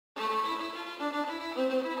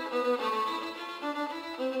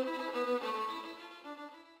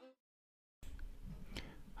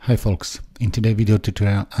Hi folks, in today's video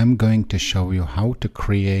tutorial I'm going to show you how to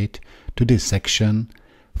create today's section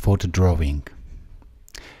for the drawing.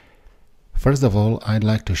 First of all, I'd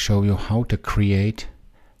like to show you how to create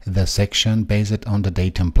the section based on the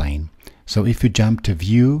datum plane. So if you jump to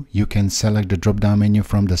view, you can select the drop down menu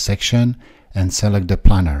from the section and select the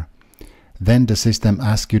planner. Then the system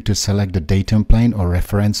asks you to select the datum plane or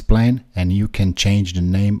reference plane, and you can change the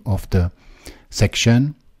name of the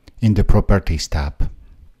section in the properties tab.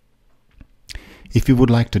 If you would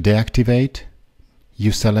like to deactivate,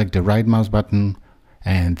 you select the right mouse button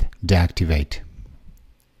and deactivate.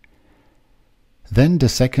 Then the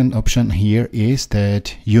second option here is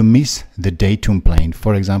that you miss the datum plane,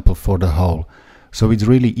 for example for the whole. So it's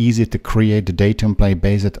really easy to create the datum plane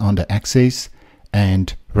based on the axis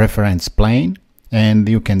and reference plane, and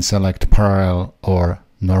you can select parallel or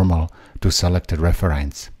normal to select the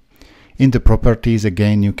reference. In the properties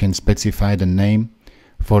again you can specify the name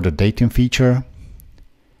for the datum feature,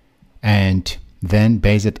 and then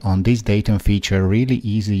based on this datum feature, really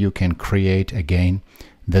easy, you can create again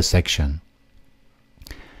the section.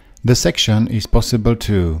 The section is possible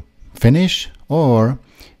to finish, or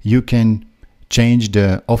you can change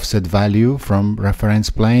the offset value from reference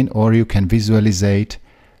plane, or you can visualize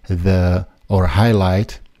or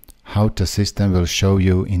highlight how the system will show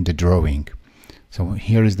you in the drawing. So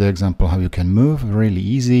here is the example how you can move, really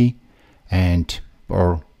easy, and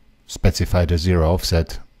or specify the zero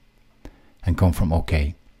offset and confirm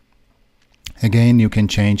OK. Again, you can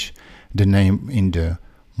change the name in the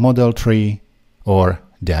model tree or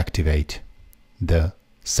deactivate the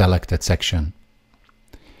selected section.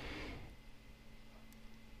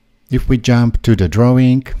 If we jump to the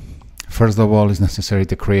drawing, first of all, it's necessary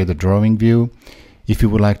to create a drawing view. If you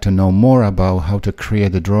would like to know more about how to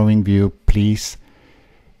create a drawing view, please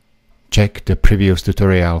check the previous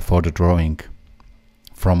tutorial for the drawing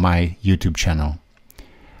from my YouTube channel.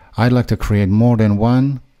 I'd like to create more than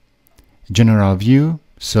one general view,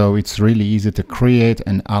 so it's really easy to create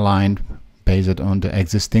and align based on the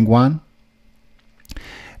existing one.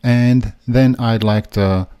 And then I'd like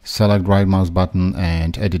to select right mouse button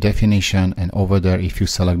and edit definition, and over there if you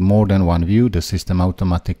select more than one view, the system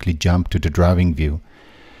automatically jump to the drawing view.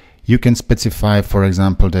 You can specify, for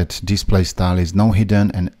example, that display style is no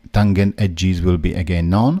hidden and tangent edges will be again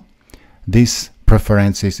none. This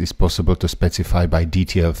preferences is possible to specify by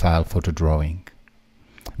detail file for the drawing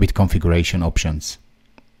with configuration options.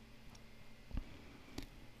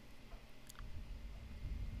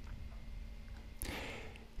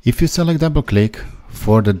 If you select double click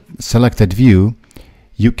for the selected view,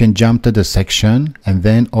 you can jump to the section, and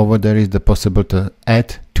then over there is the possible to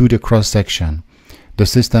add to the cross section. The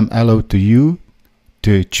system allows to you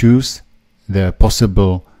to choose the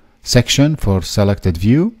possible section for selected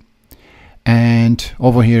view. And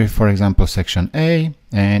over here, for example, section A,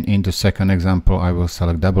 and in the second example I will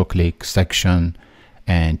select double click section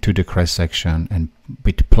and to the cross section, and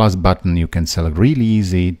with plus button you can select really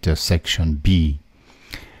easy the section B.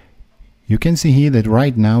 You can see here that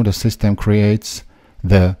right now the system creates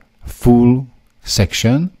the full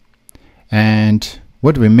section, and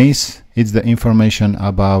what we miss is the information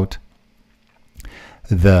about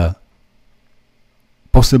the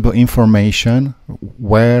possible information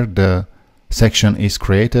where the section is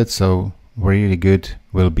created. So really good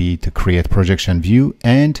will be to create projection view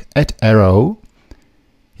and add arrow.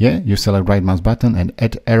 Yeah, you select right mouse button and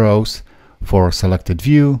add arrows for selected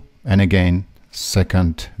view, and again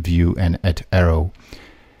second view and add arrow.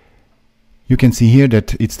 You can see here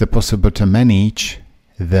that it's the possible to manage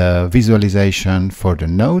the visualization for the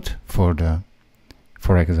node, for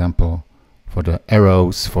example for the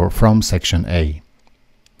arrows from section A.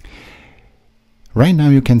 Right now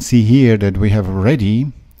you can see here that we have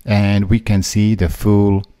ready, and we can see the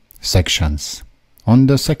full sections. On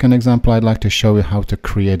the second example, I'd like to show you how to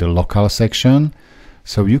create a local section.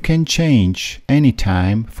 So you can change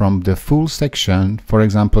anytime from the full section, for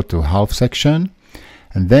example, to half section,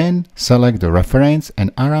 and then select the reference,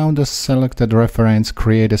 and around the selected reference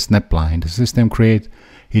create a snap line. The system creates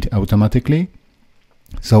it automatically.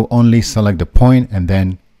 So only select the point and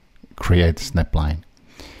then create snap line.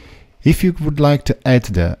 If you would like to add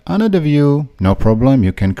another view, no problem,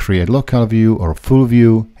 you can create local view or full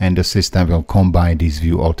view, and the system will combine this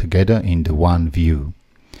view all together in the one view.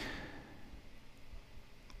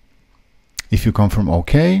 If you confirm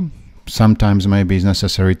OK, sometimes maybe it's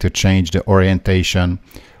necessary to change the orientation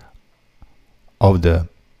of the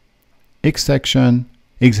X section,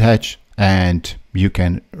 X hatch, and you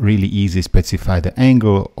can really easily specify the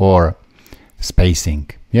angle or spacing.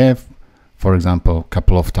 Yeah. For example, a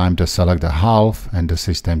couple of times to select the half and the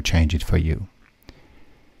system change it for you.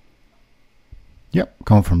 Yep,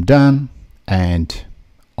 confirm done. And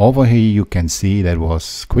over here you can see that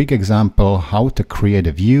was quick example how to create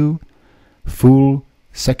a view, full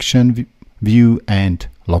section view and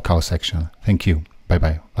local section. Thank you. Bye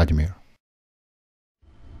bye, Vladimir.